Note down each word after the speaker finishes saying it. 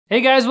Hey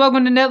guys,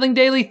 welcome to Netlinked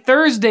Daily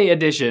Thursday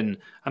edition.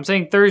 I'm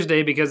saying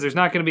Thursday because there's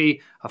not going to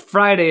be a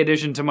Friday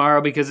edition tomorrow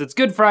because it's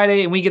Good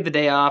Friday and we get the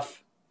day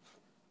off.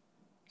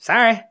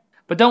 Sorry.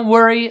 But don't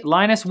worry,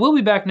 Linus will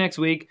be back next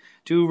week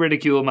to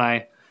ridicule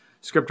my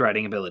script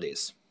writing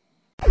abilities.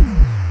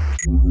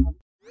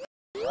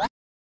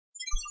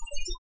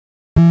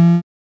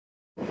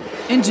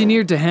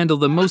 Engineered to handle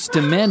the most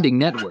demanding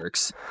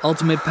networks,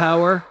 ultimate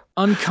power,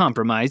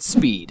 uncompromised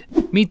speed.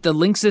 Meet the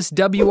Linksys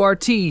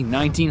WRT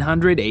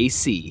 1900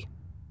 AC.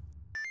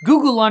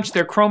 Google launched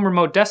their Chrome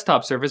Remote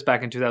Desktop service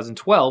back in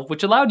 2012,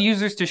 which allowed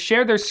users to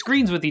share their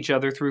screens with each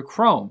other through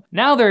Chrome.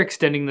 Now they're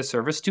extending the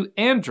service to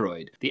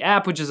Android. The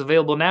app, which is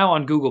available now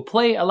on Google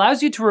Play,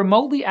 allows you to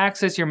remotely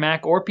access your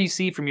Mac or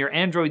PC from your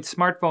Android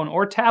smartphone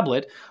or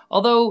tablet,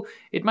 although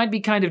it might be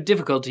kind of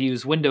difficult to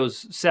use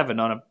Windows 7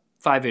 on a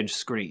 5-inch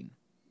screen.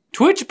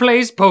 Twitch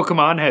Plays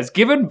Pokemon has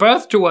given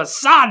birth to a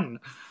son!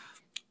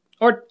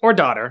 Or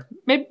daughter.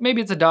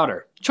 Maybe it's a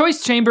daughter.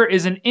 Choice Chamber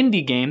is an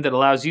indie game that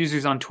allows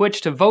users on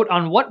Twitch to vote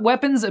on what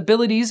weapons,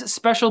 abilities,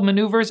 special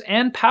maneuvers,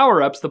 and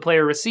power-ups the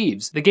player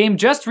receives. The game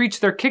just reached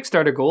their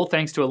Kickstarter goal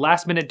thanks to a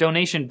last-minute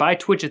donation by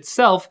Twitch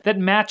itself that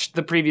matched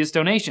the previous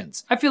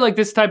donations. I feel like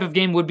this type of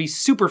game would be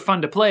super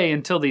fun to play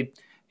until the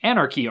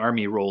Anarchy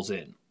Army rolls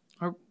in.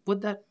 Or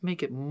would that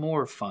make it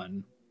more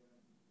fun?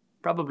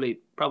 Probably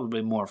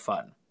more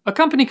fun. A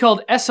company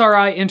called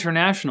SRI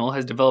International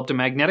has developed a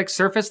magnetic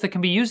surface that can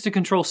be used to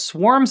control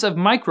swarms of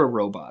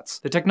micro-robots.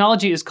 The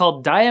technology is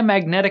called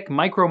diamagnetic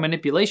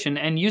micromanipulation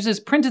and uses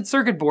printed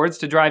circuit boards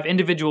to drive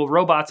individual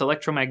robots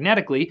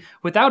electromagnetically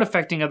without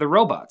affecting other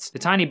robots. The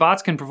tiny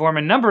bots can perform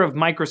a number of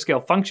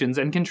microscale functions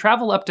and can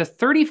travel up to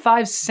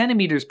 35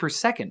 centimeters per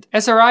second.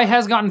 SRI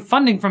has gotten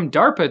funding from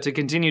DARPA to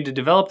continue to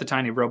develop the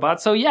tiny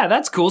robots, so yeah,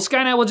 that's cool.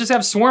 Skynet will just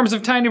have swarms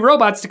of tiny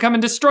robots to come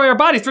and destroy our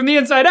bodies from the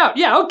inside out.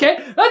 Yeah, okay,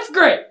 that's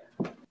great.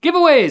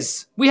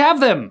 Giveaways! We have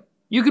them!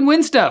 You can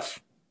win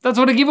stuff! That's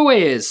what a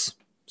giveaway is.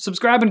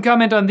 Subscribe and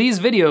comment on these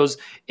videos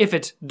if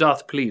it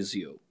doth please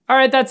you.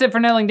 Alright, that's it for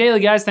Netlinked Daily,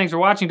 guys. Thanks for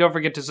watching. Don't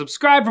forget to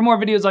subscribe for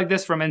more videos like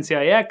this from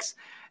NCIX.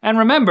 And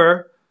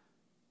remember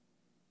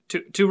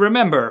to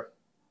remember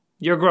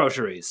your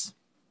groceries.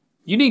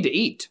 You need to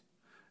eat.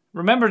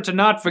 Remember to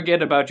not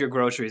forget about your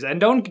groceries. And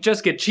don't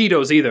just get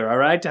Cheetos either,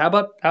 alright? How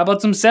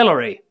about some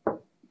celery?